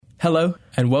Hello,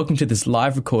 and welcome to this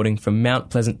live recording from Mount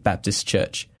Pleasant Baptist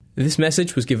Church. This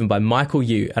message was given by Michael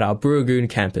Yu at our Burragoon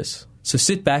campus. So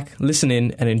sit back, listen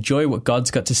in, and enjoy what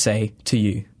God's got to say to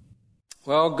you.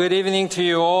 Well, good evening to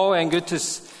you all, and good to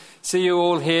see you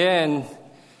all here. And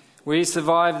we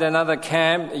survived another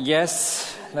camp.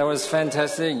 Yes, that was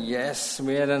fantastic. Yes,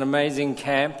 we had an amazing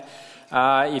camp.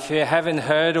 If you haven't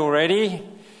heard already,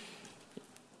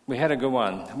 we had a good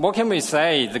one. What can we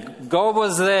say? God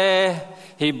was there.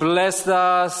 He blessed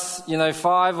us.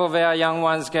 5 of our young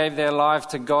ones gave their life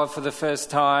to God for the first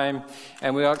time.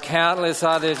 And we got countless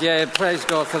others. Yeah, praise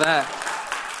God for that.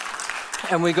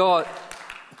 And we got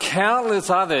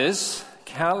countless others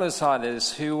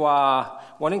who are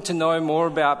wanting to know more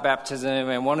about baptism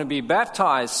and want to be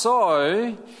baptized.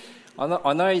 So,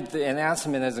 I know the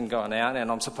announcement hasn't gone out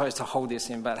and I'm supposed to hold this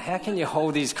in, but how can you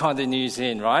hold these kind of news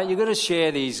in, right? You've got to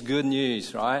share these good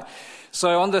news, right?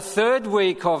 So on the 3rd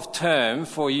week of term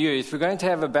for youth, we're going to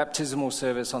have a baptismal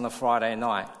service on a Friday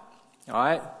night, all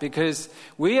right? Because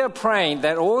we are praying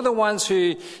that all the ones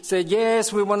who said,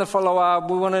 yes, we want to follow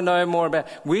up, we want to know more about,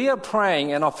 we are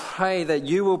praying, and I pray that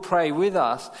you will pray with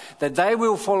us, that they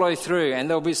will follow through, and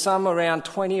there'll be some around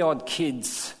 20-odd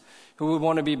kids who will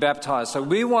want to be baptized. So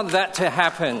we want that to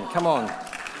happen. Come on,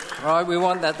 all right? We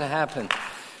want that to happen.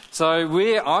 So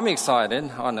I'm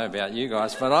excited. I don't know about you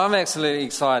guys, but I'm absolutely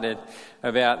excited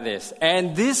about this.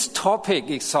 And this topic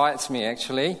excites me,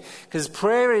 actually, because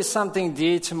prayer is something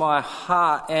dear to my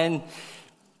heart. And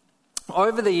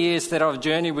over the years that I've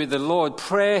journeyed with the Lord,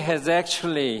 prayer has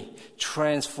actually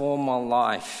transformed my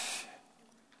life.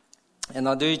 And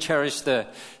I do cherish the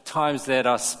times that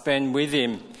I spend with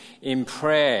Him in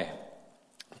prayer.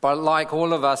 But like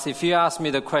all of us, if you ask me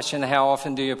the question, how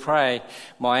often do you pray?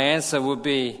 My answer would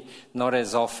be, not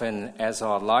as often as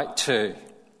I'd like to,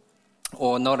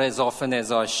 or not as often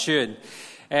as I should.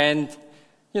 And,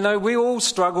 we all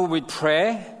struggle with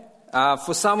prayer.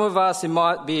 For some of us, it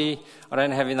might be, I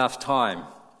don't have enough time.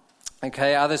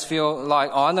 Okay, others feel like,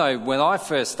 I know when I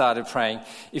first started praying,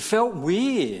 it felt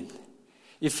weird.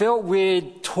 It felt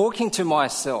weird talking to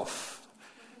myself,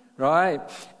 right?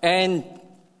 And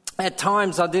at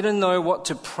times, I didn't know what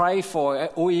to pray for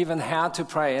or even how to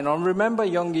pray. And I remember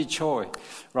Yonggi Choi,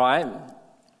 right,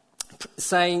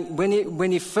 saying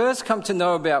when he first come to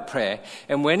know about prayer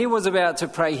and when he was about to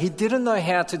pray, he didn't know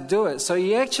how to do it. So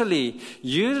he actually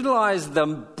utilized the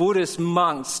Buddhist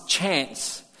monks'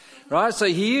 chants, right? So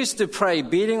he used to pray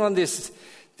beating on this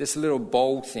little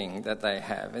bowl thing that they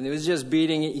have. And it was just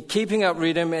beating, keeping up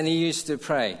rhythm, and he used to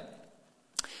pray.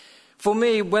 For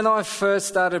me, when I first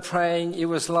started praying, it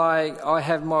was like I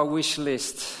have my wish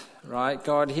list, right?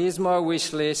 God, here's my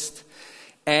wish list.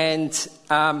 And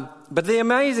but the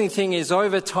amazing thing is,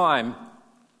 over time,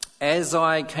 as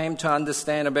I came to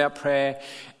understand about prayer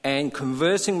and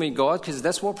conversing with God, because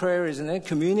that's what prayer is, isn't it?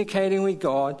 Communicating with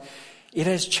God, it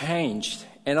has changed.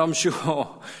 And I'm sure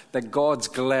that God's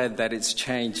glad that it's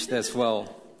changed as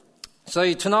well.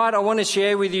 So tonight I want to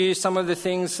share with you some of the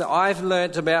things that I've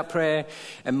learnt about prayer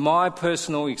and my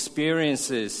personal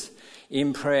experiences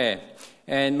in prayer,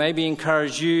 and maybe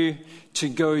encourage you to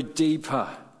go deeper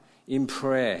in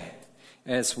prayer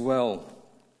as well.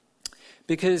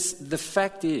 Because the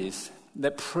fact is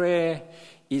that prayer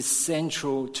is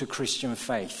central to Christian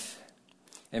faith.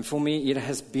 And for me, it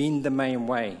has been the main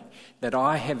way that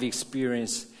I have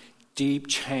experienced deep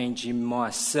change in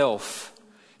myself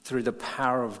through the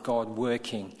power of God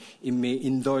working in me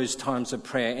in those times of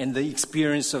prayer, and the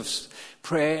experience of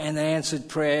prayer and answered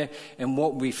prayer and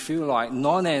what we feel like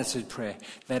non-answered prayer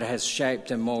that has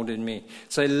shaped and molded me.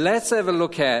 So let's have a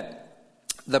look at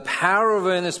the power of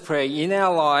earnest prayer in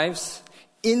our lives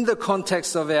in the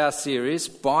context of our series,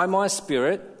 By My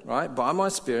Spirit, right? By My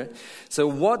Spirit. So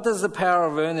what does the power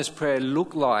of earnest prayer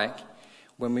look like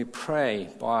when we pray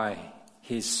by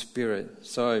His Spirit?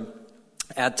 So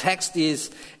our text is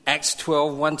Acts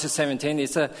 12, 1-17.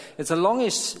 It's a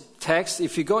longish text.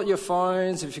 If you got your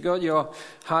phones, if you got your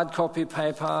hard copy,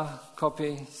 paper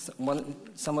copy,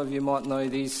 some of you might know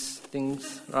these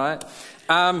things, right?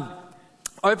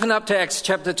 Open up to Acts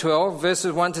chapter 12,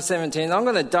 verses 1-17. I'm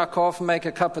going to duck off and make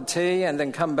a cup of tea and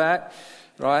then come back,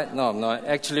 right? No, I'm not.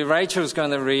 Actually, Rachel's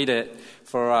going to read it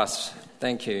for us.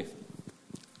 Thank you.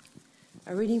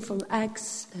 A reading from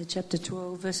Acts chapter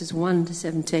 12, verses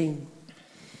 1-17.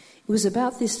 It was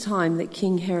about this time that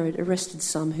King Herod arrested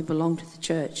some who belonged to the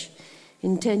church,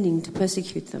 intending to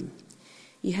persecute them.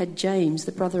 He had James,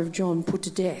 the brother of John, put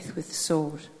to death with the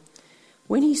sword.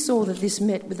 When he saw that this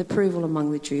met with approval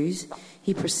among the Jews,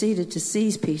 he proceeded to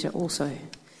seize Peter also.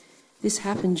 This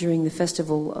happened during the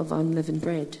festival of unleavened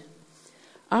bread.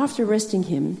 After arresting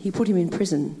him, he put him in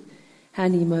prison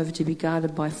handing him over to be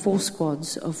guarded by 4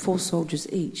 squads of 4 soldiers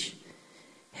each.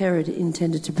 Herod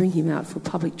intended to bring him out for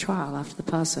public trial after the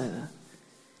Passover.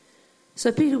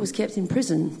 So Peter was kept in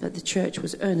prison, but the church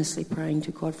was earnestly praying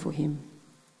to God for him.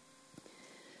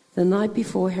 The night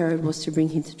before Herod was to bring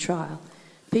him to trial,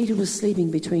 Peter was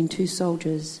sleeping between 2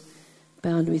 soldiers,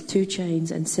 bound with 2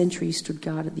 chains, and sentries stood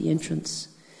guard at the entrance.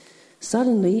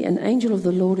 Suddenly, an angel of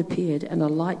the Lord appeared, and a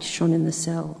light shone in the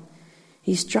cell.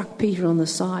 He struck Peter on the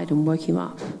side and woke him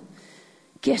up.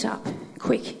 "Get up,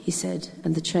 quick," he said,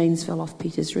 and the chains fell off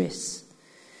Peter's wrists.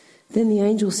 Then the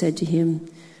angel said to him,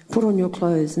 "Put on your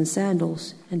clothes and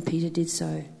sandals," and Peter did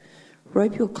so.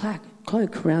 "Rope your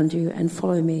cloak around you and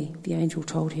follow me," the angel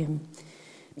told him.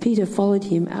 Peter followed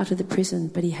him out of the prison,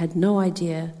 but he had no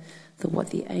idea that what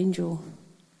the angel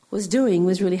was doing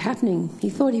was really happening. He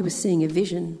thought he was seeing a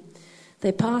vision.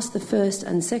 They passed the first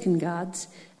and second guards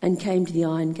and came to the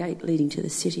iron gate leading to the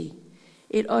city.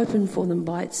 It opened for them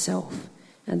by itself,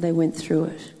 and they went through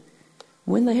it.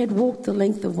 When they had walked the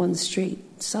length of one street,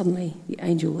 suddenly the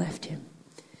angel left him.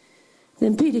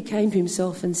 Then Peter came to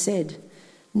himself and said,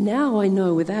 "Now I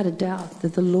know without a doubt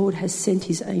that the Lord has sent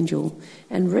his angel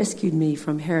and rescued me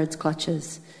from Herod's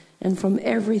clutches and from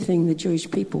everything the Jewish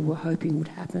people were hoping would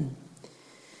happen."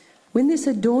 When this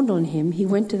had dawned on him, he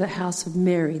went to the house of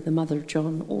Mary, the mother of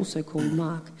John, also called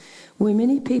Mark, where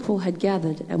many people had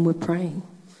gathered and were praying.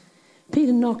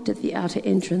 Peter knocked at the outer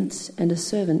entrance, and a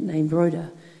servant named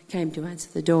Rhoda came to answer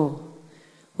the door.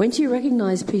 When she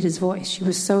recognized Peter's voice, she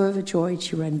was so overjoyed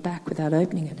she ran back without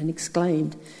opening it and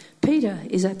exclaimed, "Peter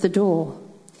is at the door."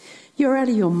 "You're out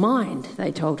of your mind,"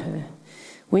 they told her.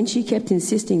 When she kept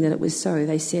insisting that it was so,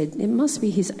 they said, "It must be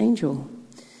his angel."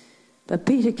 But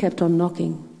Peter kept on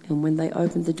knocking, and when they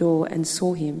opened the door and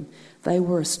saw him, they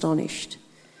were astonished.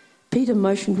 Peter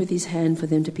motioned with his hand for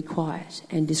them to be quiet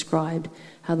and described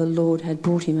how the Lord had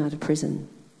brought him out of prison.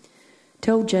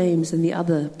 "Tell James and the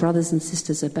other brothers and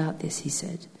sisters about this," he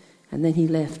said, and then he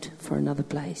left for another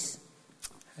place.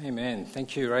 Amen.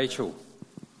 Thank you, Rachel.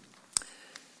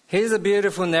 Here's a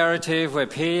beautiful narrative where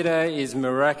Peter is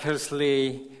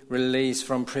miraculously released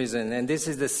from prison. And this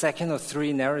is the second of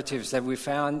 3 narratives that we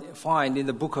find in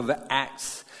the book of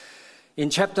Acts. In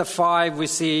chapter 5, we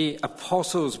see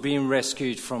apostles being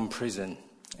rescued from prison.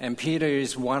 And Peter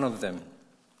is one of them.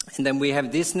 And then we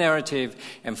have this narrative.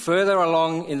 And further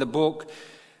along in the book,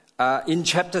 in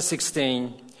chapter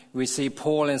 16, we see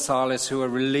Paul and Silas who are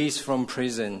released from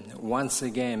prison once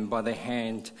again by the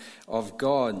hand of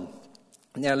God.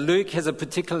 Now, Luke has a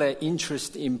particular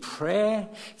interest in prayer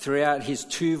throughout his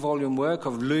 2-volume work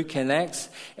of Luke and Acts.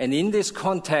 And in this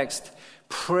context,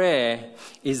 prayer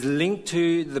is linked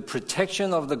to the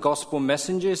protection of the gospel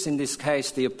messengers, in this case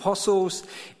the apostles,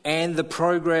 and the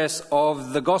progress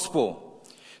of the gospel.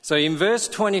 So in verse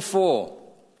 24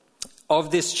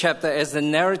 of this chapter, as the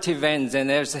narrative ends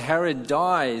and as Herod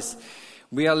dies,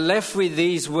 we are left with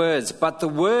these words, "But the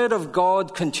word of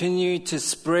God continued to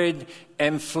spread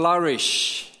and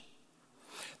flourish."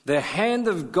 The hand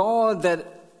of God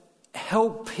that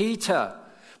helped Peter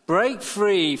break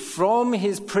free from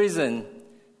his prison,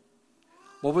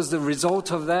 what was the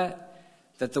result of that?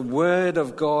 That the word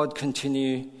of God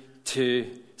continued to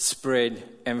spread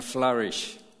and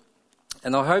flourish.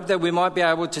 And I hope that we might be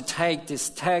able to take this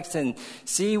text and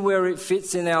see where it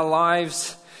fits in our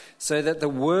lives, so that the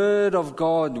word of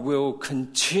God will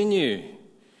continue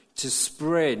to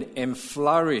spread and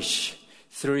flourish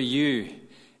through you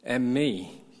and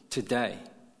me today.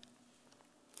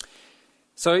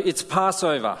 So it's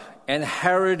Passover, and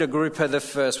Herod Agrippa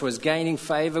I was gaining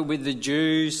favor with the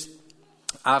Jews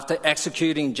after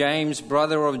executing James,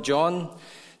 brother of John.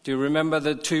 Do you remember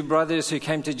the 2 brothers who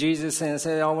came to Jesus and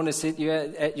said, "I want to sit you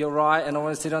at your right and I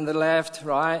want to sit on the left,"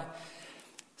 right?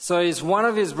 So it's one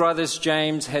of his brothers,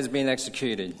 James, has been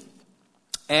executed.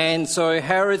 And so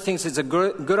Herod thinks it's a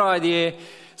good idea.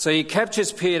 So he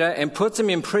captures Peter and puts him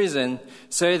in prison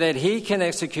so that he can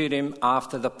execute him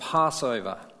after the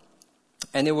Passover.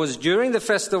 And it was during the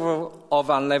festival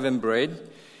of unleavened bread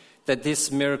that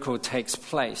this miracle takes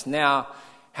place. Now,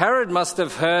 Herod must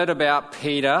have heard about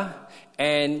Peter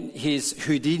and his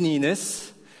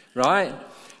Houdini-ness, right?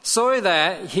 So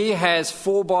that he has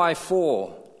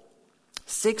 4x4.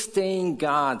 16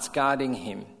 guards guarding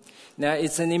him. Now,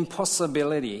 it's an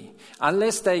impossibility.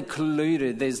 Unless they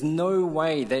colluded, there's no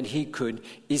way that he could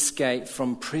escape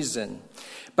from prison.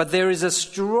 But there is a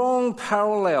strong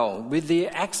parallel with the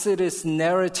Exodus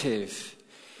narrative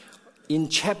in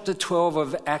chapter 12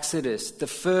 of Exodus, the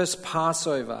first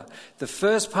Passover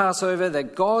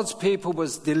that God's people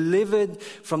was delivered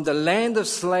from the land of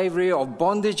slavery, of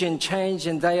bondage and change,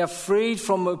 and they are freed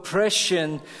from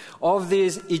oppression of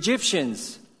these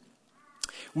Egyptians.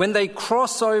 When they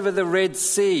cross over the Red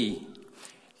Sea,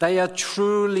 they are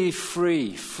truly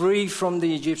free from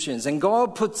the Egyptians. And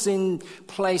God puts in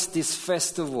place this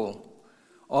festival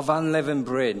of unleavened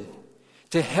bread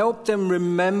to help them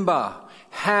remember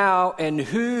how and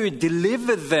who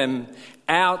delivered them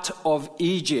out of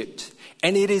Egypt.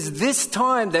 And it is this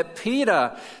time that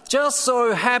Peter, just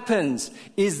so happens,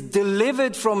 is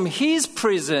delivered from his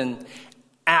prison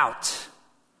out.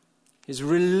 He's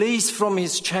released from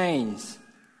his chains.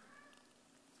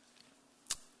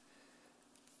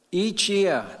 Each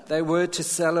year they were to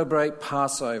celebrate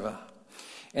Passover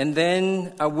and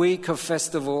then a week of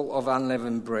festival of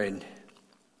unleavened bread.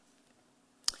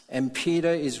 And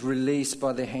Peter is released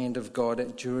by the hand of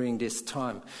God during this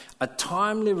time. A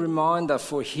timely reminder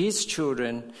for his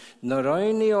children, not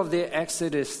only of the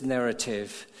Exodus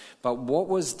narrative, but what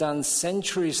was done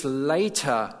centuries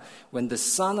later when the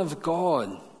Son of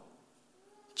God,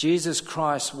 Jesus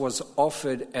Christ, was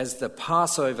offered as the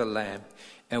Passover lamb.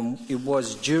 And it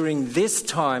was during this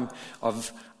time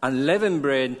of unleavened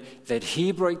bread that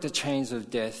he broke the chains of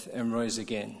death and rose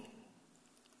again.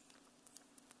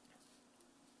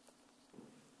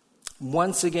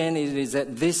 Once again, it is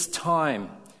at this time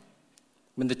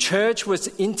when the church was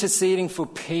interceding for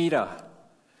Peter,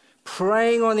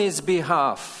 praying on his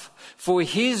behalf for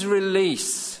his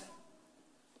release,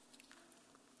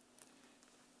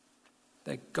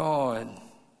 that God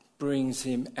brings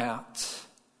him out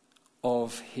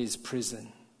of his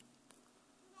prison.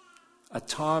 A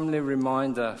timely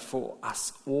reminder for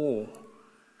us all.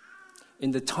 In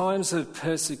the times of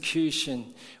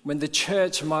persecution, when the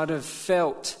church might have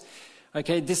felt,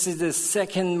 okay, this is the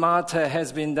second martyr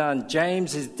has been done.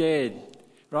 James is dead,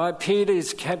 right? Peter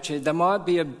is captured. They might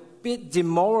be a bit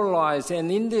demoralized.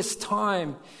 And in this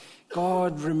time,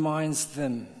 God reminds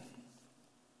them.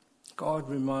 God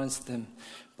reminds them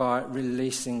by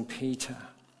releasing Peter.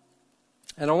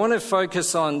 And I want to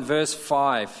focus on verse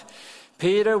 5.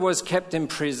 Peter was kept in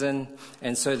prison,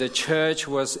 and so the church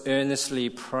was earnestly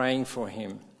praying for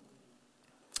him.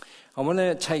 I want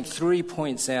to take 3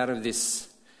 points out of this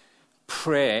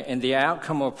prayer and the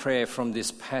outcome of prayer from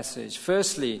this passage.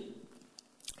 Firstly,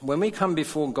 when we come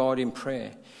before God in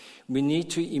prayer, we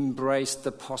need to embrace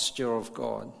the posture of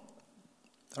God.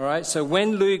 All right, so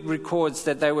when Luke records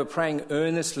that they were praying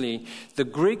earnestly, the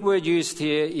Greek word used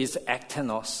here is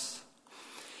aktenos.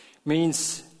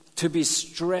 Means to be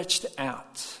stretched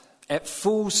out, at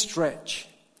full stretch,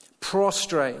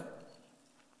 prostrate.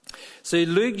 So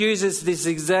Luke uses this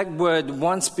exact word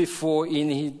once before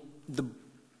in the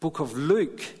book of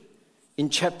Luke, in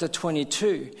chapter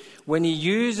 22, when he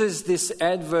uses this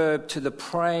adverb to the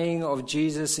praying of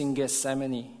Jesus in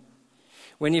Gethsemane.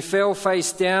 When he fell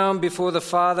face down before the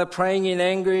Father, praying in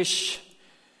anguish,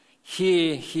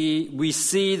 here we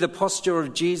see the posture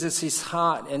of Jesus, his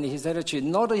heart and his attitude,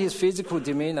 not his physical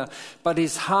demeanor, but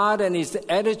his heart and his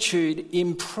attitude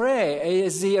in prayer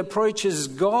as he approaches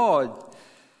God,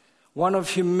 one of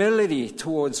humility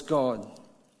towards God.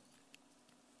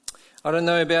 I don't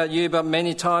know about you, but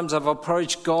many times I've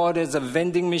approached God as a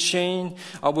vending machine.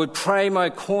 I would pray my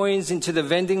coins into the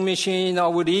vending machine. I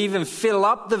would even fill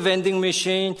up the vending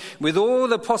machine with all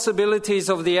the possibilities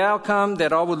of the outcome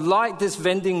that I would like this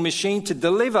vending machine to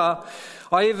deliver.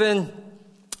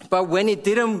 But when it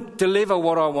didn't deliver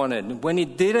what I wanted, when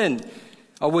it didn't,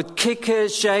 I would kick it,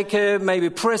 shake it,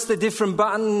 maybe press the different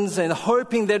buttons and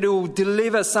hoping that it will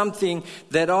deliver something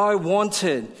that I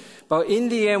wanted. But in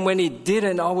the end, when it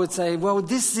didn't, I would say, well,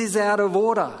 this is out of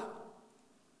order.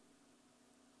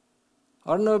 I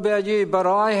don't know about you, but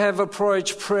I have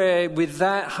approached prayer with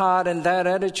that heart and that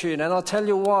attitude. And I'll tell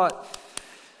you what,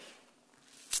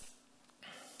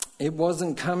 it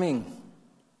wasn't coming.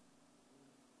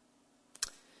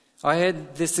 I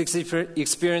had this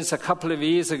experience a couple of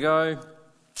years ago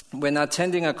when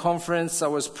attending a conference. I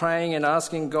was praying and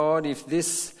asking God if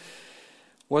this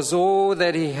was all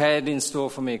that he had in store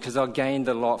for me, because I gained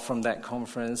a lot from that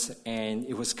conference and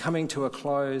it was coming to a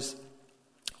close.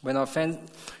 When I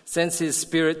sensed his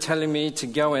spirit telling me to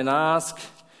go and ask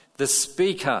the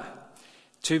speaker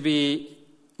to be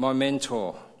my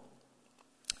mentor.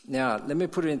 Now, let me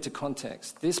put it into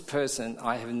context. This person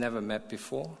I have never met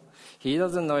before. He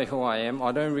doesn't know who I am.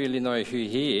 I don't really know who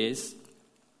he is.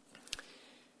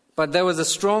 But there was a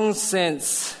strong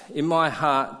sense in my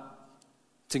heart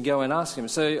to go and ask him.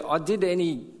 So I did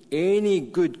any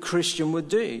good Christian would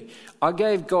do. I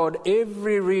gave God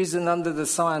every reason under the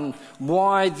sun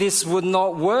why this would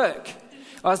not work.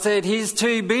 I said, he's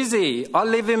too busy. I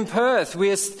live in Perth.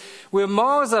 We're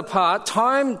miles apart.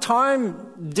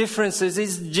 Time differences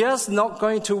is just not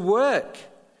going to work.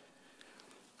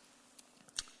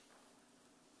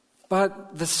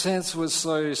 But the sense was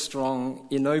so strong.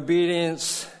 In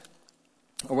obedience,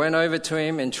 I went over to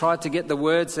him and tried to get the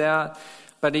words out,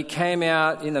 but he came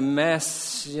out in a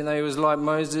mess. He was like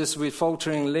Moses with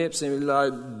faltering lips, and he was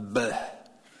like, bleh.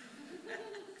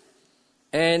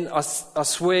 And I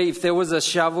swear, if there was a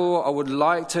shovel, I would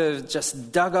like to have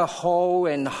just dug a hole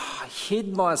and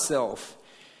hid myself.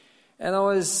 And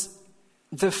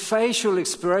the facial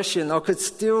expression, I could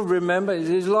still remember. It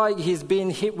was like he's been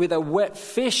hit with a wet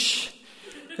fish.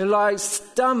 And like,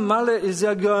 Stum Mullet is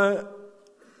going,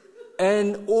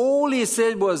 and all he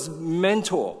said was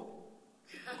mentor.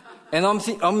 And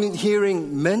I'm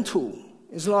hearing mental.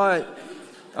 It's like,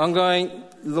 I'm going,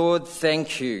 Lord,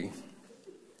 thank you.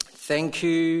 Thank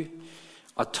you.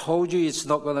 I told you it's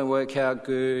not going to work out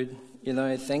good.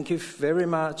 Thank you very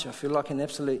much. I feel like an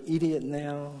absolute idiot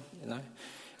now.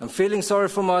 I'm feeling sorry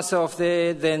for myself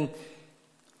there. Then,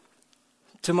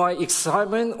 to my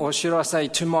excitement, or should I say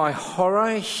to my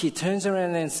horror, he turns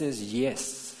around and says,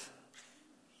 yes.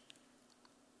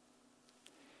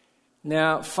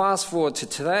 Now, fast forward to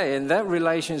today, and that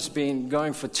relation's been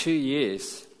going for 2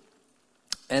 years.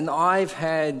 And I've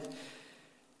had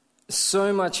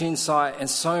so much insight and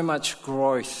so much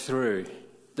growth through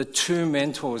the 2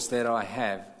 mentors that I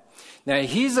have. Now,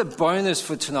 here's a bonus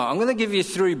for tonight. I'm going to give you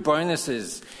 3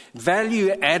 bonuses,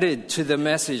 value added to the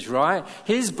message, right?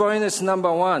 Here's bonus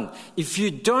number 1. If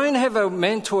you don't have a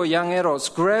mentor, young adults,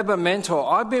 grab a mentor.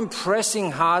 I've been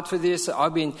pressing hard for this.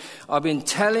 I've been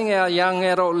telling our young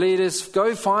adult leaders,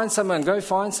 go find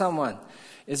someone.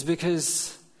 It's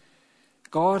because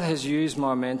God has used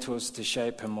my mentors to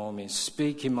shape and mold me,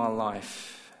 speak in my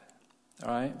life, all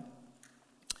right?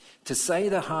 To say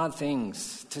the hard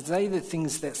things, to say the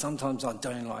things that sometimes I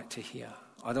don't like to hear.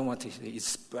 I don't want to hear,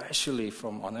 especially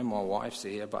from, I know my wife's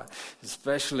here, but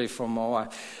especially from my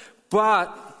wife.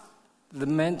 But the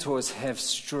mentors have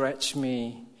stretched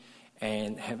me,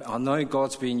 and I know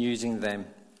God's been using them.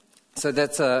 So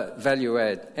that's a value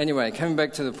add. Anyway, coming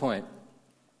back to the point.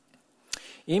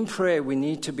 In prayer, we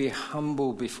need to be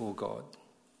humble before God.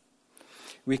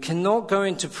 We cannot go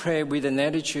into prayer with an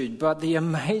attitude, but the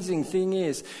amazing thing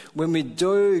is, when we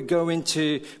do go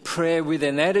into prayer with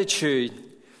an attitude,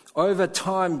 over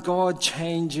time, God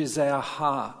changes our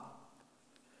heart.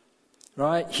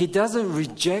 Right? He doesn't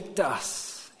reject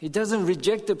us. He doesn't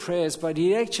reject the prayers, but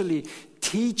He actually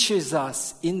teaches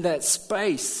us in that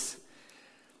space.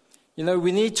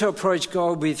 We need to approach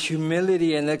God with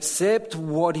humility and accept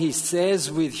what He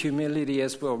says with humility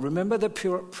as well. Remember that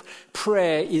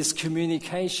prayer is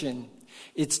communication.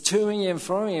 It's toing and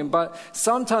froing. But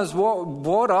sometimes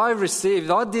what I received,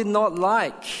 I did not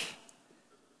like.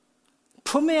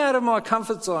 Put me out of my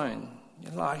comfort zone.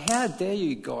 You're like, how dare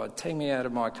you, God, take me out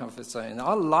of my comfort zone?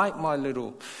 I like my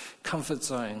little comfort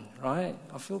zone, right?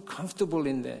 I feel comfortable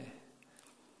in there.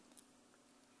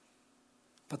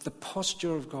 But the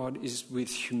posture of God is with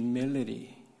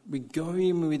humility. We go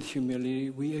in with humility.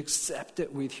 We accept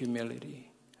it with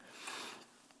humility.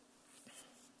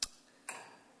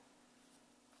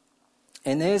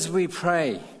 And as we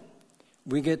pray,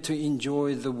 we get to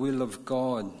enjoy the will of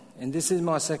God. And this is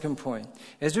my second point.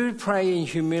 As we pray in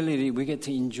humility, we get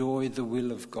to enjoy the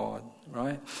will of God,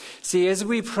 right? See, as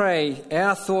we pray,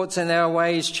 our thoughts and our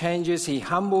ways changes. He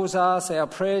humbles us. Our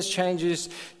prayers changes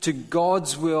to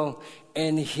God's will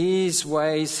and His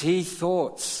ways, His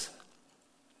thoughts.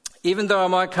 Even though I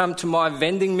might come to my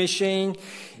vending machine,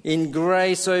 in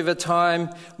grace over time,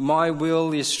 my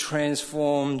will is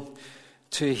transformed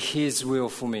to His will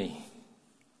for me.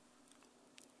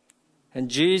 And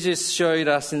Jesus showed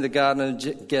us in the Garden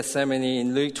of Gethsemane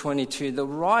in Luke 22 the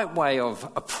right way of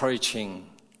approaching.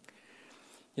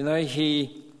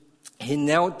 He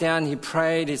knelt down, he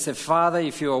prayed, he said, Father,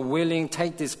 if you are willing,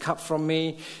 take this cup from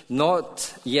me.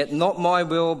 Not my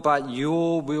will, but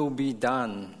your will be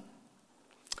done.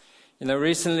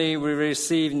 Recently we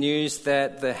received news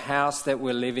that the house that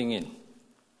we're living in,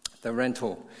 the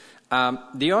rental,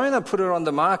 the owner put it on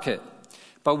the market.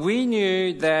 But we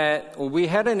knew that, or we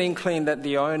had an inkling that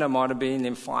the owner might have been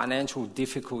in financial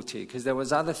difficulty because there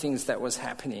was other things that was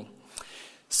happening.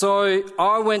 So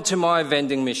I went to my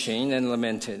vending machine and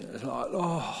lamented, like,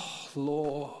 oh,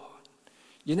 Lord,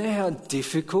 you know how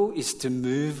difficult it is to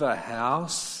move a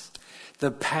house?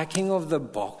 The packing of the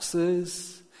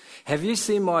boxes. Have you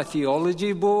seen my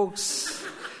theology books?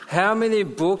 how many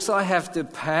books I have to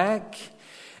pack.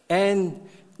 And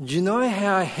do you know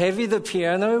how heavy the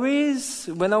piano is?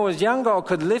 When I was younger, I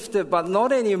could lift it, but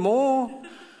not anymore.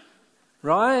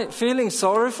 Right? Feeling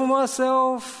sorry for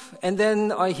myself. And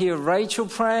then I hear Rachel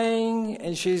praying,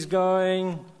 and she's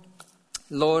going,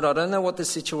 Lord, I don't know what the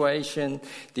situation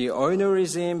the owner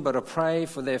is in, but I pray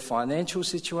for their financial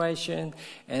situation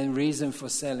and reason for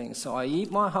selling. So I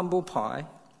eat my humble pie,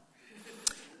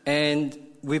 and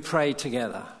we pray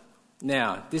together.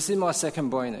 Now, this is my second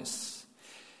bonus.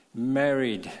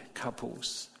 Married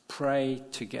couples, pray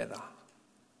together.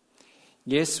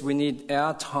 Yes, we need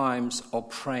our times of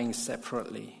praying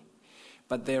separately,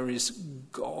 but there is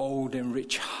gold and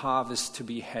rich harvest to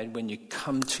be had when you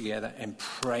come together and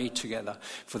pray together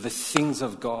for the things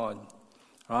of God,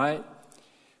 right?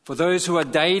 For those who are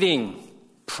dating,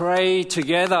 pray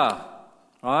together,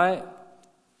 right?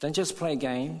 Don't just play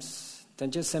games.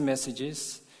 Don't just send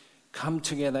messages. Come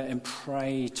together and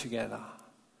pray together,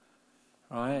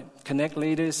 right? Connect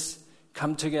leaders,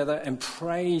 come together and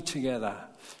pray together.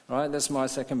 Right, that's my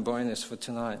second bonus for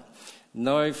tonight.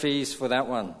 No fees for that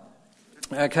one.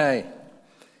 Okay.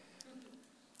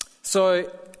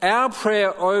 So our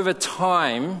prayer over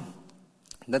time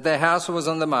that the house was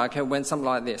on the market went something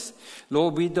like this.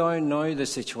 Lord, we don't know the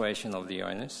situation of the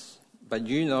owners, but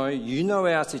you know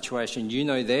our situation, you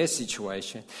know their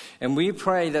situation. And we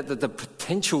pray that the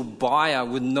potential buyer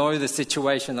would know the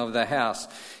situation of the house,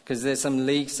 because there's some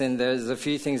leaks and there's a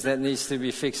few things that needs to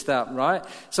be fixed up, right?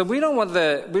 So we don't want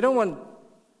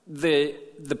the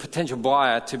potential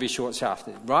buyer to be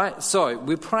short-shafted, right? So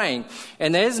we're praying,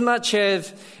 and as much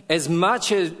as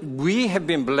we have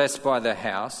been blessed by the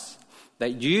house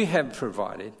that you have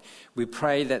provided, we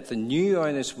pray that the new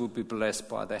owners will be blessed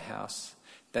by the house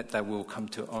that they will come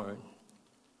to own.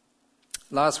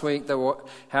 Last week, the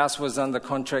house was under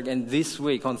contract, and this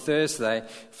week, on Thursday,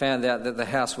 found out that the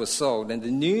house was sold. And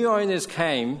the new owners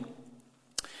came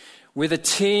with a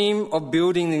team of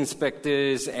building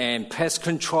inspectors and pest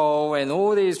control, and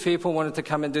all these people wanted to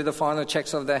come and do the final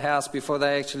checks of the house before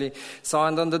they actually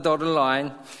signed on the dotted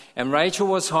line. And Rachel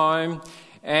was home,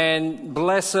 and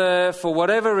bless her, for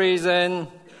whatever reason,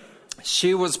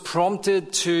 she was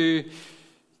prompted to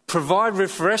provide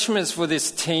refreshments for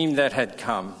this team that had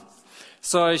come.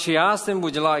 So she asked them,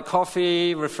 would you like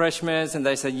coffee, refreshments? And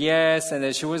they said yes. And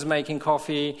as she was making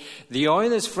coffee, the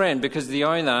owner's friend, because the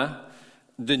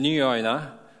new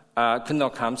owner, could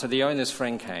not come, so the owner's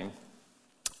friend came.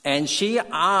 And she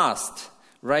asked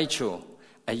Rachel,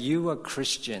 are you a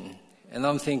Christian? And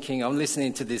I'm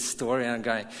listening to this story and I'm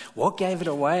going, what gave it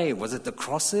away? Was it the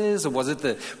crosses, or was it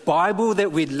the Bible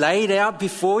that we laid out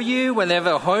before you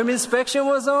whenever home inspection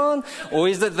was on? Or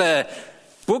is it the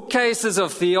bookcases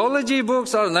of theology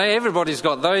books? I don't know, everybody's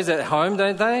got those at home,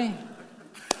 don't they?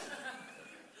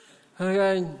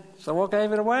 Okay, so what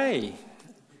gave it away?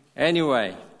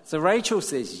 Anyway, so Rachel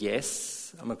says,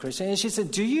 yes, I'm a Christian. And she said,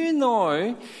 do you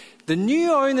know the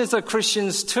new owners are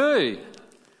Christians too?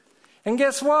 And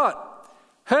guess what?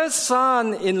 Her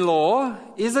son-in-law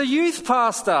is a youth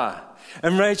pastor.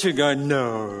 And Rachel going,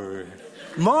 no,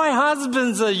 my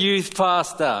husband's a youth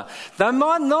pastor. They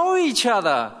might know each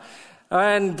other.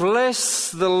 And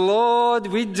bless the Lord,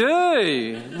 we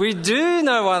do. We do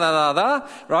know one another.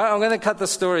 Right, I'm going to cut the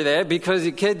story there because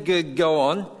it could go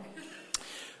on.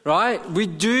 Right, we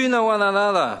do know one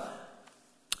another.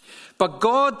 But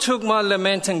God took my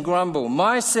lament and grumble,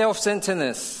 my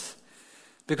self-centeredness,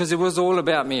 because it was all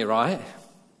about me, right?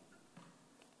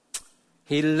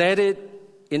 He led it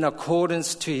in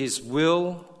accordance to his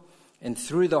will. And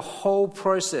through the whole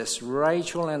process,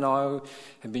 Rachel and I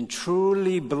have been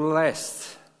truly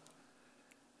blessed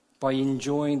by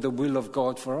enjoying the will of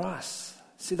God for us.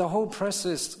 See, the whole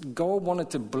process, God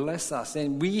wanted to bless us,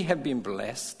 and we have been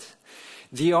blessed.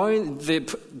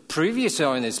 The previous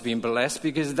owners have been blessed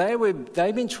because they've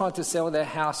been trying to sell their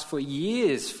house for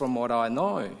years, from what I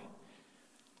know.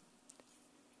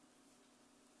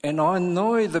 And I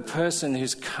know the person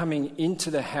who's coming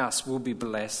into the house will be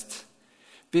blessed,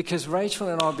 because Rachel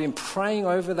and I have been praying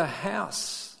over the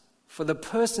house for the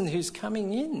person who's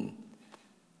coming in.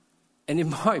 And it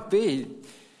might be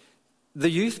the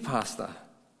youth pastor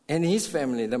and his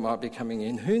family that might be coming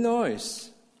in. Who knows?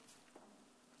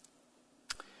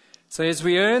 So as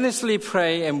we earnestly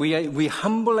pray and we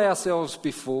humble ourselves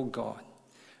before God,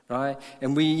 right?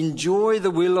 And we enjoy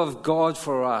the will of God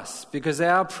for us, because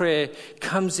our prayer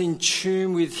comes in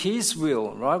tune with his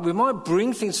will, right? We might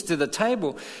bring things to the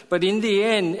table, but in the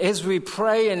end, as we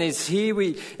pray and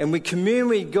we commune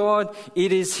with God,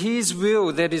 it is his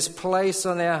will that is placed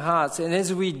on our hearts. And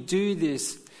as we do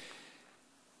this,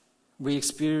 we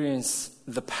experience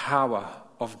the power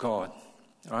of God.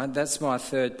 All right, that's my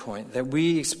third point, that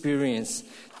we experience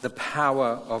the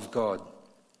power of God.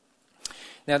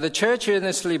 Now, the church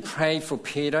earnestly prayed for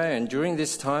Peter, and during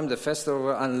this time, the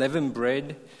festival of unleavened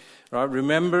bread, right,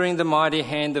 remembering the mighty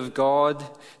hand of God,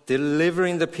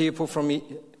 delivering the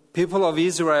people of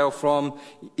Israel from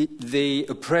the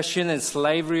oppression and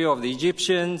slavery of the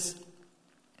Egyptians.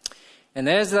 And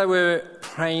as they were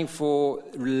praying for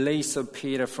release of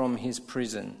Peter from his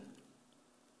prison,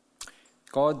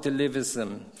 God delivers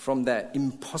them from that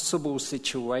impossible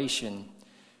situation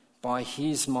by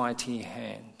his mighty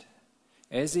hand.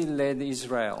 As he led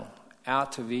Israel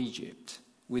out of Egypt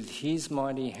with his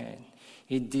mighty hand,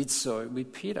 he did so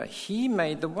with Peter. He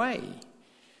made the way.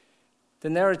 The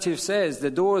narrative says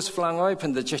the doors flung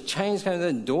open, the chains came,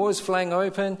 the doors flung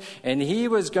open, and he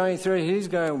was going through, he's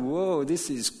going, whoa, this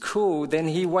is cool. Then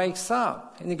he wakes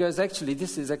up and he goes, actually,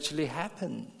 this has actually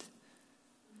happened.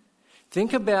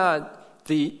 Think about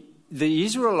the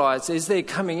Israelites as they're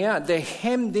coming out. They're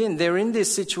hemmed in. They're in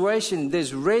this situation.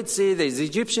 There's Red Sea, there's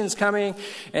Egyptians coming,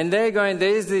 and they're going,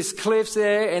 there's these cliffs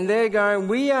there, and they're going,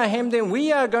 we are hemmed in.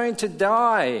 We are going to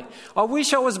die. I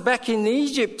wish I was back in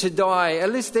Egypt to die.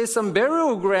 At least there's some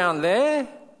burial ground there.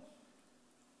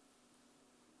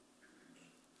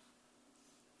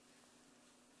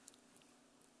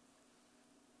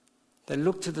 They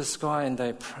look to the sky and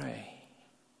they pray.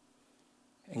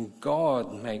 And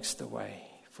God makes the way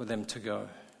for them to go.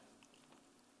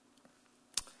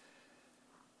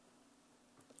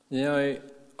 You know,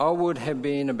 I would have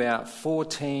been about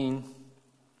 14,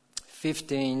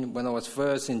 15 when I was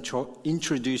first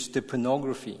introduced to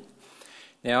pornography.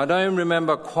 Now, I don't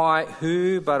remember quite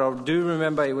who, but I do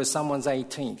remember it was someone's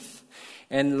 18th.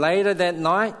 And later that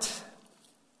night,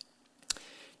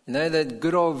 you know, that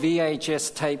good old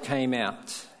VHS tape came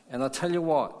out. And I'll tell you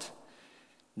what,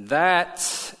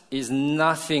 that is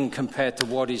nothing compared to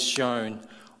what is shown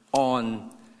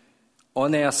on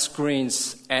our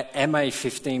screens at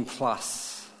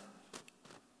MA15+.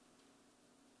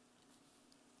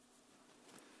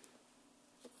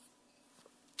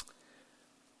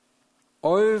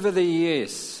 Over the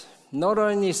years, not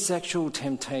only sexual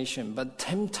temptation, but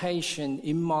temptation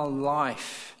in my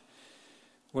life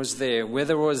was there,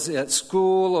 whether it was at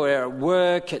school or at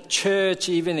work, at church,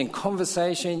 even in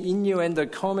conversation, innuendo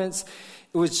comments.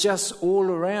 It was just all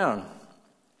around.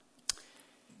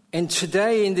 And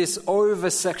today, in this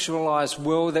over-sexualized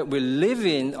world that we live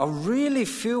in, I really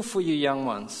feel for you young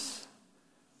ones,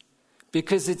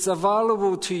 because it's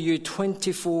available to you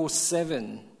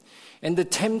 24/7. And the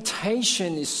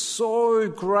temptation is so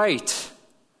great.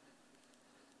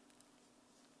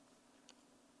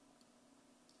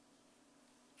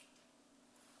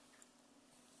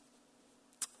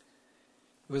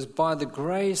 It was by the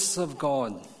grace of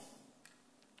God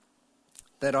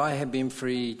that I have been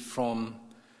freed from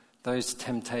those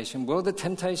temptations. Well, the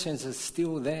temptations are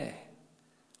still there,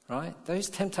 right? Those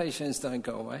temptations don't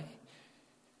go away.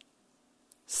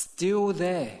 Still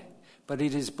there. But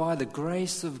it is by the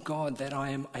grace of God that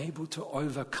I am able to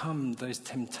overcome those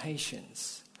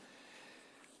temptations.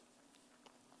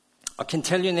 I can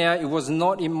tell you now, it was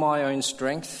not in my own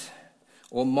strength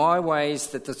or my ways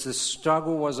that the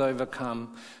struggle was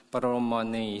overcome, but on my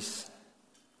knees.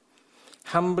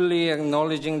 Humbly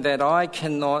acknowledging that I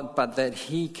cannot, but that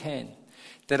He can.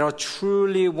 That I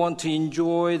truly want to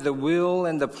enjoy the will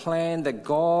and the plan that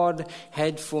God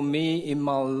had for me in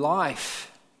my life.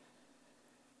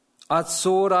 I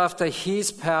sought after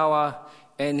His power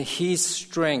and His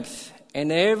strength.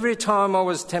 And every time I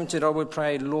was tempted, I would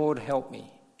pray, Lord, help me.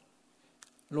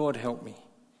 Lord, help me.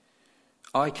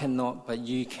 I cannot, but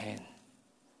You can.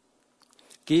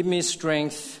 Give me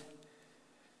strength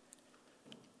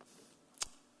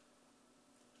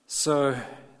so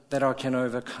that I can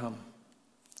overcome.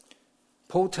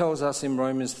 Paul tells us in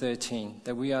Romans 13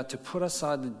 that we are to put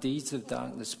aside the deeds of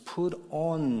darkness, put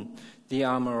on the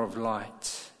armor of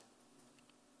light.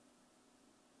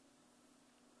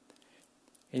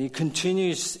 And he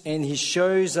continues and he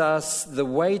shows us the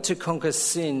way to conquer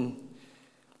sin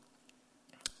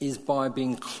is by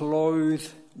being clothed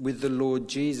with the Lord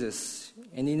Jesus.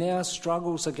 And in our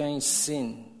struggles against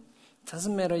sin, it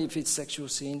doesn't matter if it's sexual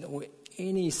sin or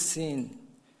any sin,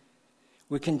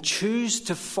 we can choose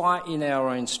to fight in our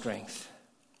own strength.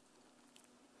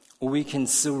 Or we can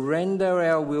surrender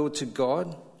our will to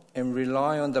God and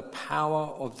rely on the power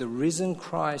of the risen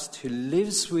Christ who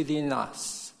lives within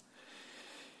us.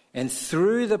 And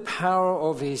through the power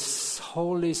of His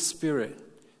Holy Spirit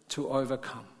to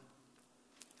overcome.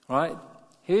 Right?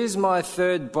 Here's my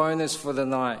third bonus for the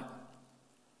night.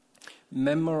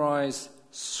 Memorize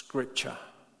Scripture.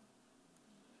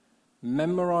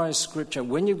 Memorize Scripture.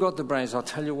 When you've got the brains, I'll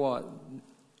tell you what,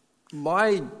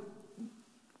 my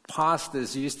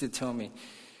pastors used to tell me,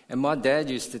 and my dad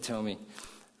used to tell me,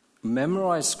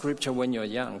 memorize Scripture when you're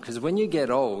young, because when you get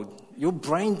old, your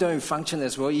brain don't function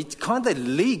as well. It kind of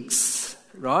leaks,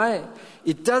 right?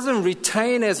 It doesn't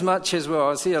retain as much as well.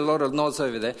 I see a lot of nods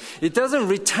over there. It doesn't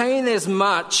retain as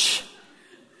much,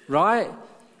 right?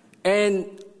 And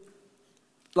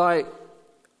like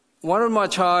one of my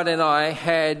child and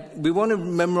I we want to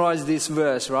memorize this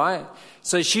verse, right?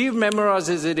 So she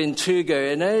memorizes it in 2 go,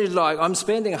 and then it's like I'm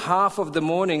spending half of the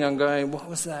morning and going, what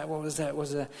was that?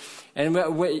 And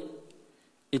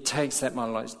it takes that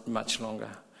much longer.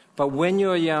 But when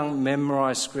you're young,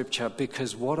 memorize Scripture,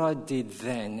 because what I did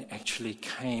then actually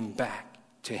came back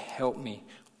to help me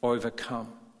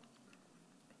overcome.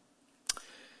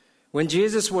 When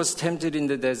Jesus was tempted in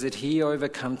the desert, he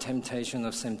overcome temptation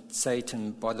of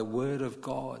Satan by the word of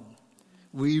God.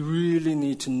 We really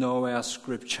need to know our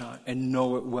Scripture and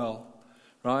know it well,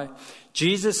 right?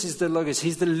 Jesus is the Logos.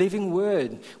 He's the living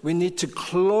word. We need to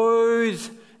clothe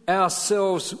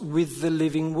ourselves with the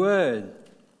living word.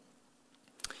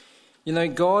 You know,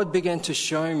 God began to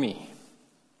show me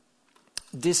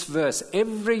this verse.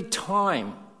 Every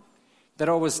time that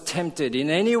I was tempted in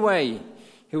any way,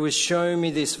 he was showing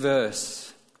me this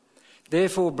verse.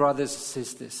 Therefore, brothers and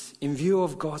sisters, in view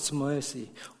of God's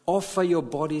mercy, offer your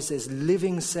bodies as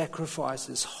living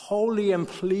sacrifices, holy and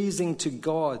pleasing to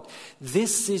God.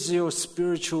 This is your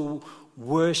spiritual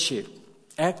worship,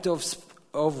 act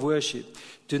of worship.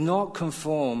 Do not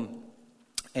conform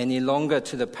any longer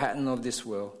to the pattern of this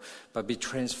world, but be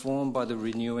transformed by the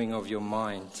renewing of your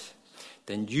mind.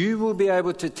 Then you will be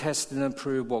able to test and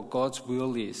approve what God's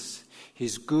will is,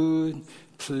 his good,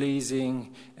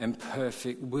 pleasing, and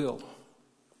perfect will.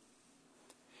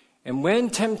 And when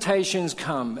temptations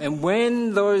come, and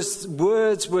when those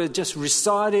words were just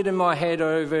recited in my head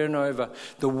over and over,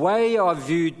 the way I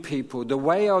viewed people, the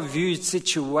way I viewed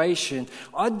situation,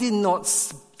 I did not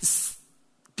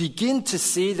begin to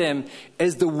see them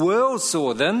as the world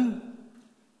saw them.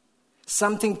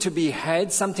 Something to be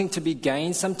had, something to be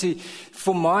gained, something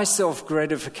for my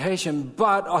self-gratification.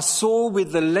 But I saw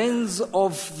with the lens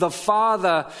of the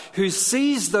Father who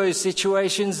sees those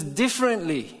situations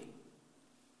differently.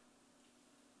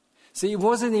 See, it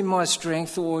wasn't in my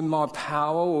strength or in my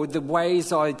power or the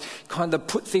ways I kind of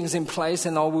put things in place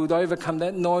and I would overcome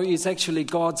that. No, it's actually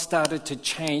God started to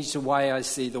change the way I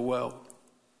see the world.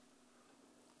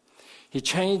 He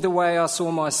changed the way I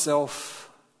saw myself.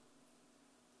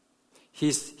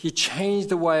 He changed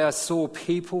the way I saw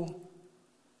people.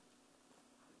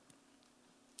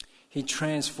 He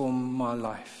transformed my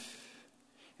life.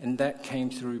 And that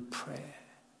came through prayer.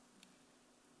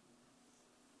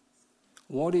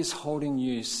 What is holding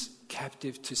you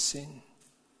captive to sin?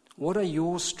 What are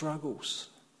your struggles?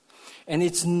 And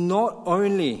it's not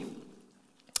only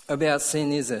about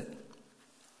sin, is it?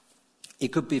 It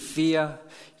could be fear,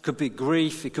 it could be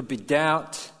grief, it could be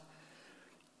doubt.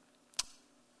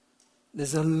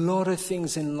 There's a lot of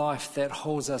things in life that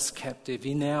holds us captive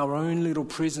in our own little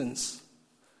prisons.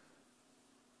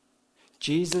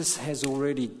 Jesus has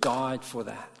already died for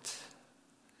that.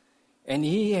 And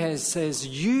he says,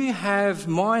 you have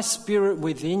my spirit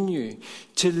within you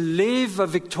to live a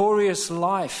victorious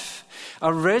life,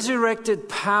 a resurrected,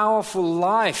 powerful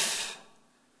life.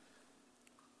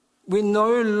 We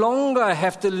no longer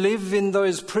have to live in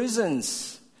those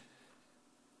prisons.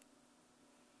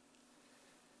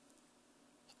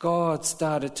 God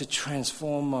started to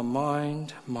transform my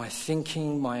mind, my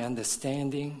thinking, my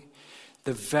understanding,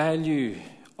 the value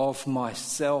of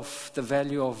myself, the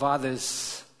value of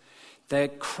others,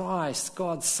 that Christ,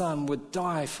 God's Son, would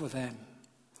die for them,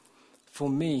 for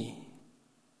me.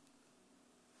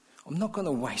 I'm not going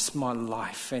to waste my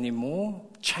life anymore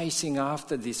chasing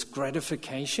after these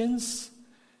gratifications.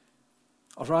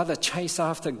 I'd rather chase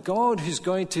after God, who's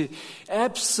going to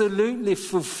absolutely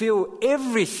fulfill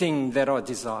everything that I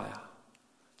desire,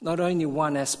 not only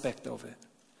one aspect of it.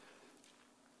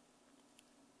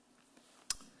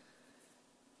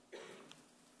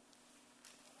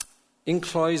 In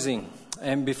closing,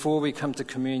 and before we come to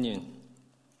communion,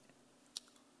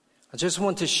 I just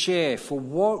want to share for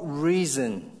what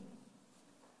reason,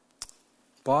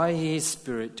 by His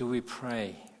Spirit, do we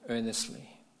pray earnestly.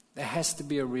 There has to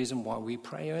be a reason why we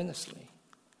pray earnestly.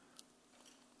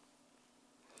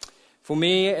 For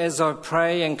me, as I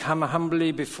pray and come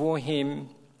humbly before Him,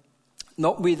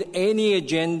 not with any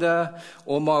agenda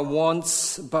or my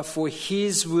wants, but for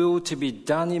His will to be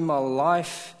done in my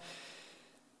life,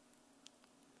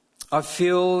 I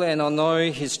feel and I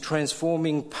know His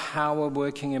transforming power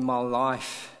working in my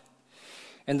life.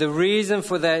 And the reason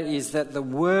for that is that the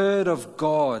Word of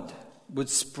God would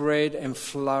spread and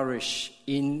flourish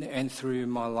in and through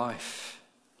my life.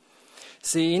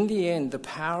 See, in the end, the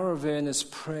power of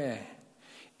earnest prayer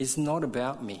is not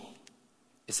about me.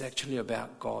 It's actually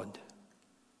about God.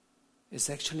 It's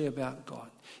actually about God.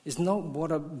 It's not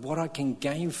what I can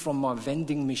gain from my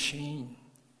vending machine.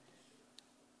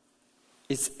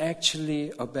 It's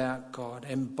actually about God.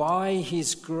 And by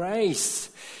His grace,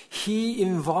 He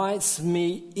invites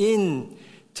me in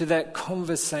to that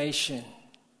conversation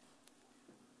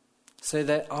so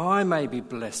that I may be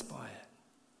blessed by it,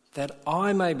 that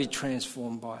I may be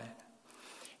transformed by it,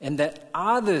 and that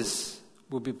others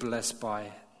will be blessed by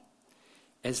it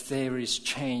as there is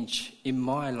change in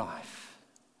my life.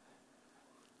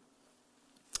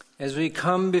 As we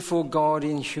come before God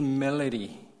in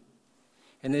humility,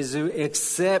 and as we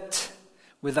accept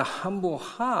with a humble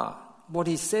heart what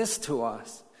He says to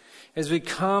us, as we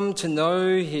come to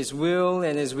know His will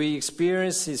and as we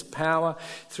experience His power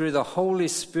through the Holy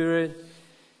Spirit,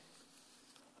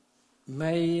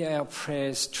 may our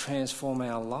prayers transform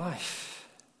our life.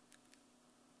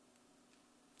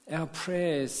 Our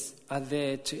prayers are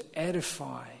there to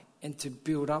edify and to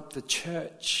build up the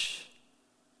church.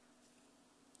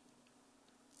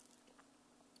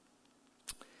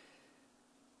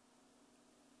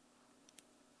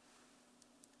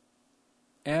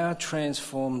 Our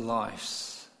transformed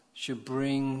lives should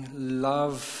bring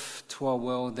love to a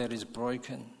world that is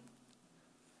broken.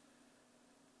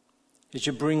 It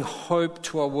should bring hope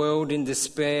to a world in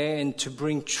despair and to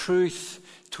bring truth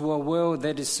to a world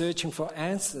that is searching for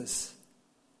answers.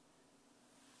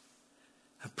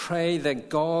 I pray that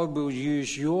God will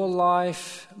use your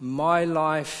life, my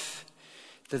life,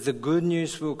 that the good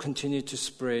news will continue to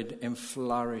spread and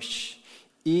flourish,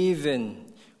 even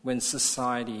when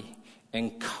society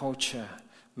and culture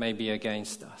may be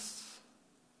against us.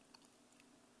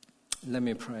 Let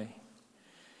me pray.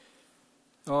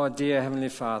 Oh, dear Heavenly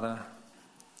Father,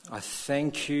 I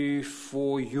thank you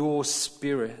for your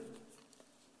Spirit,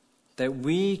 that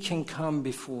we can come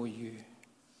before you.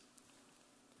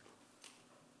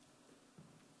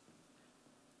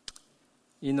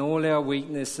 In all our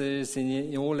weaknesses,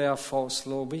 in all our faults,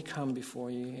 Lord, we come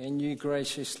before you, and you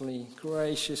graciously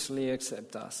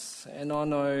accept us. And I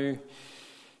know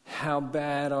how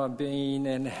bad I've been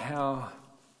and how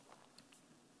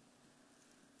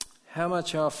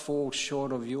much I fall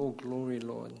short of your glory,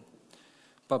 Lord.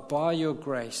 But by your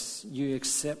grace, you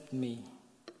accept me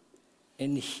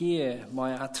and hear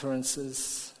my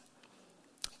utterances,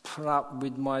 put up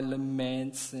with my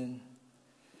laments.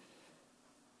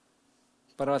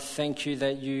 But I thank you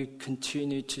that you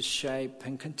continue to shape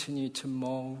and continue to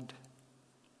mold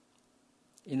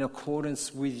in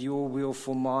accordance with your will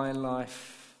for my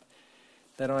life,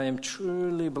 that I am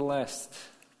truly blessed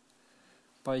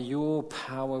by your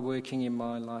power working in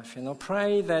my life. And I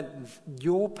pray that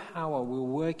your power will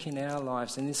work in our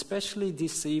lives, and especially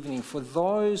this evening for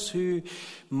those who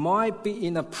might be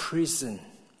in a prison,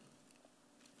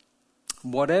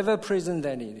 whatever prison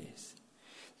that it is,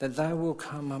 that they will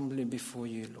come humbly before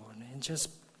you, Lord, and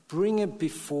just bring it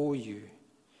before you,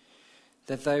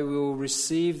 that they will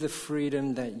receive the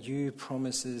freedom that you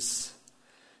promises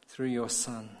through your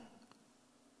Son.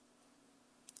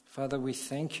 Father, we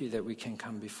thank you that we can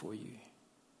come before you.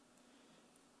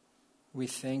 We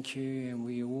thank you, and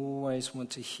we always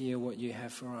want to hear what you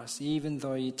have for us, even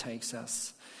though it takes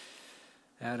us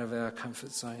out of our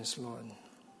comfort zones, Lord.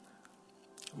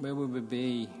 Where would we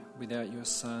be without your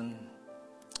Son?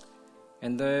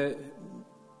 And though,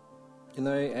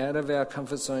 out of our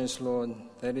comfort zones, Lord,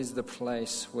 that is the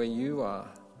place where you are,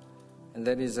 and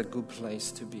that is a good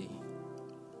place to be.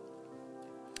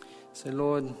 So,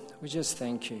 Lord, we just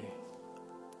thank you.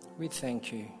 We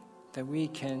thank you that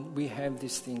we have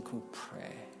this thing called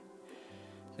prayer,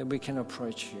 that we can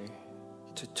approach you,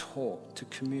 to talk, to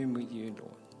commune with you,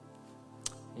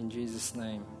 Lord. In Jesus'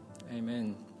 name,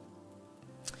 amen.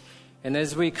 And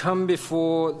as we come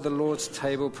before the Lord's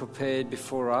table prepared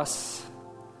before us,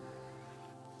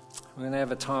 we're going to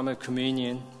have a time of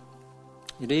communion.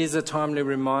 It is a timely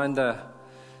reminder,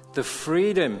 the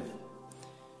freedom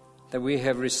that we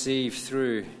have received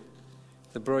through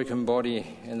the broken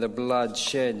body and the blood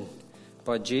shed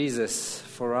by Jesus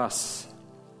for us.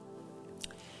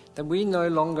 That we no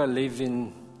longer live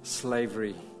in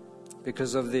slavery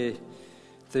because of the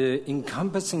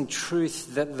encompassing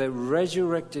truth that the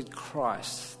resurrected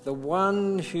Christ, the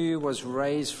one who was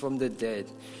raised from the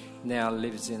dead, now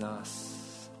lives in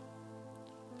us.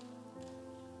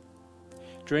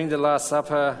 During the Last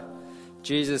Supper,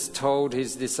 Jesus told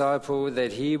his disciple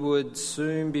that he would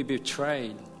soon be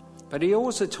betrayed, But he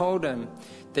also told them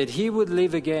that he would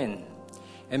live again.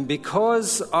 And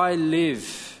because I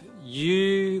live,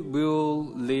 you will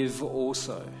live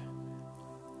also.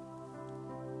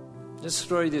 Just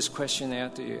throw this question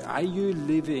out to you. Are you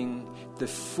living the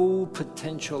full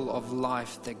potential of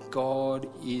life that God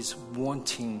is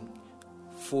wanting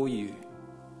for you?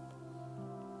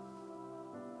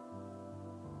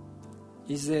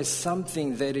 Is there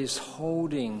something that is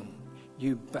holding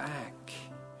you back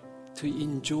to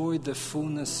enjoy the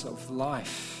fullness of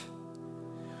life?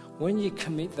 When you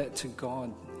commit that to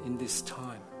God in this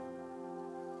time.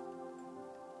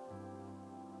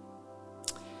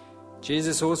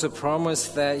 Jesus also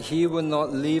promised that he would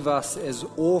not leave us as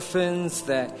orphans,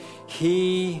 that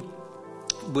he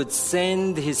would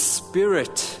send his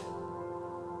Spirit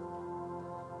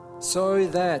so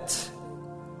that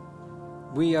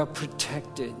we are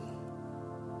protected,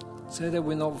 so that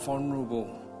we're not vulnerable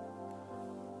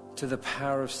to the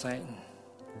power of Satan,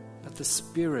 but the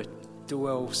Spirit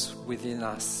dwells within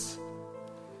us.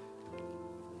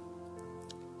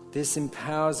 This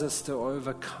empowers us to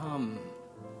overcome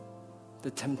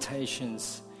the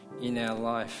temptations in our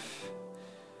life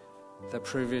that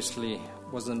previously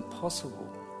wasn't possible.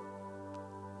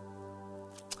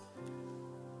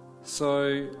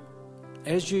 So,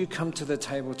 as you come to the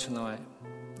table tonight,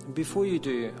 before you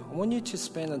do, I want you to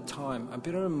spend a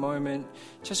bit of a moment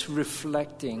just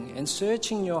reflecting and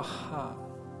searching your heart.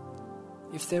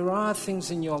 If there are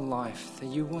things in your life that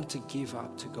you want to give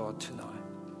up to God tonight,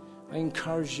 I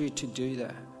encourage you to do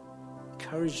that.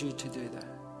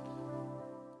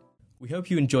 We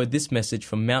hope you enjoyed this message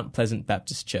from Mount Pleasant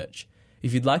Baptist Church.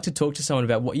 If you'd like to talk to someone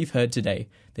about what you've heard today,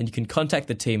 then you can contact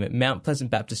the team at Mount Pleasant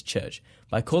Baptist Church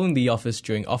by calling the office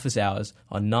during office hours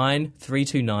on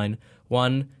 9329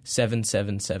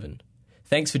 1777.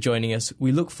 Thanks for joining us.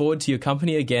 We look forward to your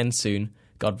company again soon.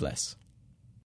 God bless.